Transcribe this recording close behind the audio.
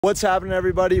What's happening,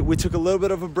 everybody? We took a little bit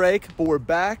of a break, but we're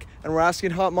back and we're asking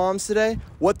hot moms today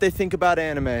what they think about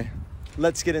anime.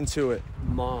 Let's get into it.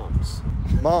 Moms.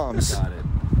 Got it.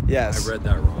 Yes. I read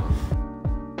that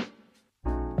wrong.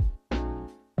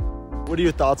 What are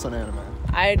your thoughts on anime?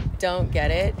 I don't get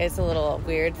it. It's a little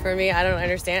weird for me. I don't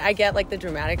understand. I get like the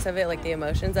dramatics of it, like the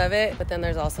emotions of it, but then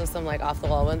there's also some like off the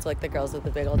wall ones, like the girls with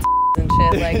the big old and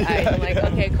shit. Like I'm like,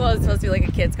 okay, cool. It's supposed to be like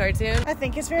a kid's cartoon. I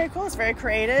think it's very cool. It's very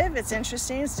creative. It's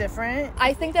interesting. It's different.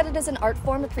 I think that it is an art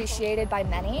form appreciated by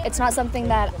many. It's not something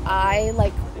that I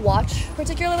like watch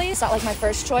particularly. It's not like my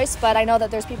first choice, but I know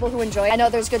that there's people who enjoy it. I know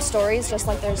there's good stories, just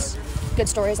like there's good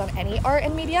stories on any art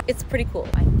and media. It's pretty cool.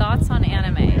 My thoughts on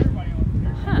anime.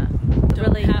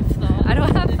 I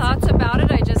don't have thoughts about it.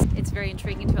 It's very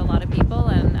intriguing to a lot of people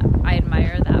and I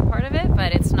admire that part of it,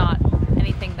 but it's not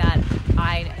anything that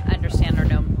I understand or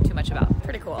know too much about.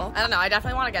 Pretty cool. I don't know. I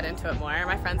definitely want to get into it more.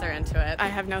 My friends are into it. I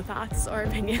have no thoughts or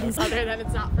opinions other than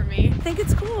it's not for me. I think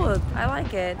it's cool. I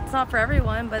like it. It's not for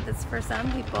everyone, but it's for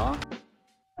some people.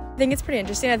 I think it's pretty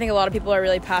interesting. I think a lot of people are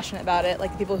really passionate about it.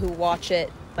 Like the people who watch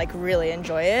it like really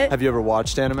enjoy it. Have you ever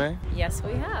watched anime? Yes,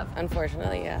 we have.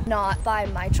 Unfortunately, yeah. Not by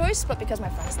my choice, but because my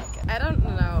friends like it. I don't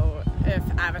know if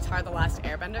Avatar: The Last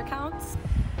Airbender counts.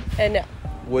 And no.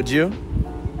 Would you?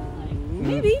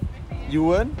 Maybe. You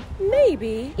would?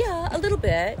 Maybe. Yeah, a little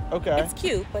bit. Okay. It's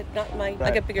cute, but not my. Right.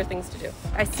 I got bigger things to do.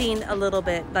 I've seen a little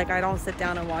bit. Like, I don't sit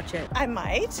down and watch it. I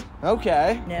might.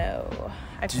 Okay. No.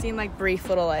 I've seen like brief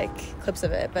little like clips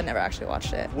of it, but never actually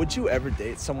watched it. Would you ever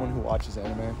date someone who watches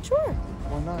anime? Sure.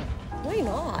 Why not? Why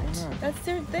not? That's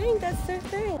their thing. That's their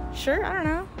thing. Sure, I don't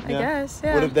know. I guess,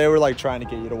 yeah. What if they were like trying to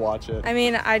get you to watch it? I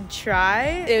mean, I'd try.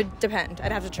 It would depend.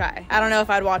 I'd have to try. I don't know if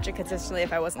I'd watch it consistently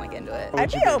if I wasn't like into it.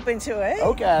 I'd be open to it.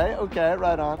 Okay,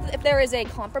 right on. If there is a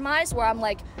compromise where I'm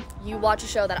like, you watch a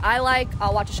show that I like,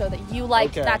 I'll watch a show that you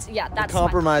like. Okay. That's The fine.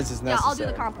 compromise is Yeah, necessary. I'll do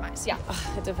the compromise. Yeah.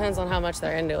 It depends on how much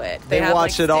they're into it. They have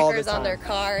watch like, it all the stickers on time. their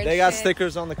car. And They got shit.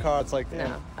 stickers on the car. It's like,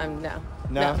 No, no.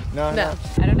 No.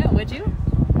 I don't know, would you?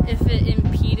 If it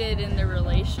impeded in the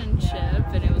relationship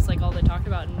and it was like all they talked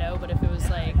about, no, but if it was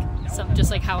like just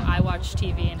like how I watch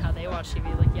TV and how they watch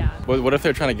TV, like yeah. What if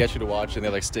they're trying to get you to watch it and they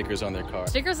have like stickers on their car?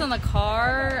 Stickers on the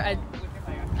car,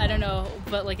 I don't know,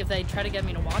 but like if they try to get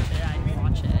me to watch it, I'd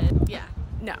watch it. Yeah.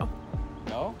 No.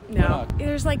 No? Why No. not?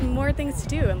 There's like more things to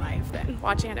do in life than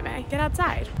watch anime. Get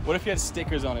outside. What if he had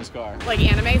stickers on his car? Like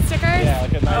anime stickers? Yeah,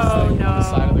 like a nice thing on the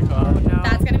side of the car. Oh, no.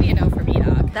 That's gonna be a no for me,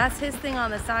 dog. That's his thing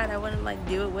on the side. I wouldn't like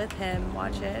do it with him,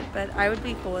 watch it, but I would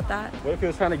be cool with that. What if he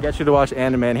was trying to get you to watch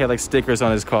anime and he had like stickers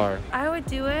on his car? I would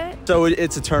do it. So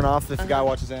it's a turn off if a guy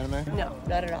watches anime? No,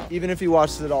 not at all. Even if he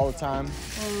watches it all the time?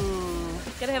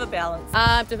 Gotta have a balance.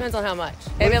 Depends on how much.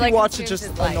 What if like he watched it consumes just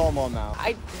his a life. normal amount?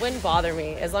 I wouldn't bother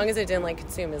me as long as it didn't like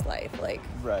consume his life. Like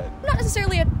Right. Not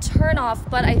necessarily a turn off,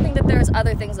 but I think that there's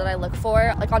other things that I look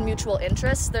for, like on mutual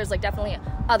interests. There's like definitely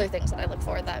other things that I look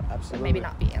for that would maybe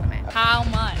not be anime. How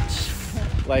much?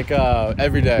 Like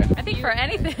every day. I think for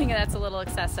anything that's a little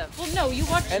excessive. Well, no, you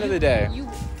watch. End of the day. You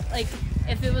like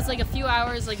if it was like a few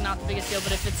hours, like not the biggest deal.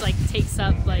 But if it's like takes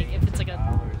up like if it's like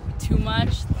a too much,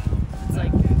 it's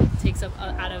like takes up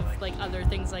out of like other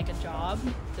things like a job,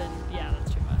 then yeah,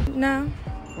 that's too much. No.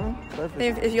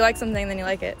 Perfect. If you like something, then you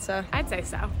like it. So I'd say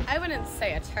so. I wouldn't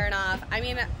say a turn off. I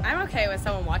mean, I'm okay with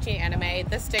someone watching anime.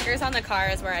 The stickers on the car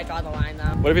is where I draw the line, though.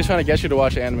 What if he's trying to get you to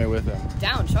watch anime with him?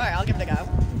 Down, sure, I'll give it a go.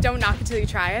 Don't knock it till you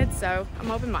try it, so I'm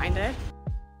open-minded.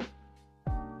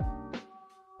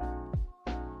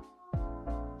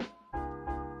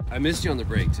 I missed you on the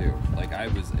break too. Like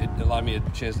it allowed me a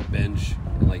chance to binge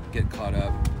and like get caught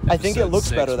up. I think it Episode looks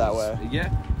 6 better that was- way. Yeah,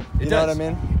 it You know does. what I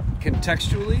mean?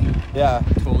 Contextually, Yeah.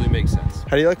 totally makes sense.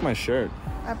 How do you like my shirt?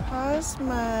 I paused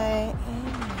my.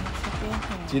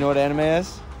 Do you know what anime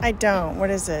is? I don't. What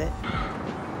is it?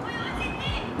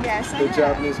 Yes, I The have.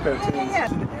 Japanese cartoons.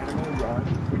 Yeah. An anime run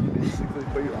where you basically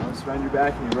put your arms around your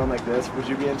back and you run like this. Would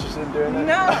you be interested in doing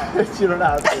that? No. You don't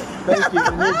have to. Thank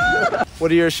you. What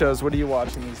are your shows? What are you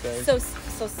watching these days? So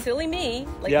silly me,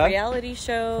 like Yeah? reality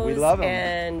shows. We love 'em.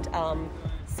 And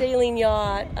sailing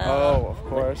yacht. Oh, of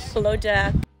course. Below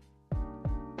deck.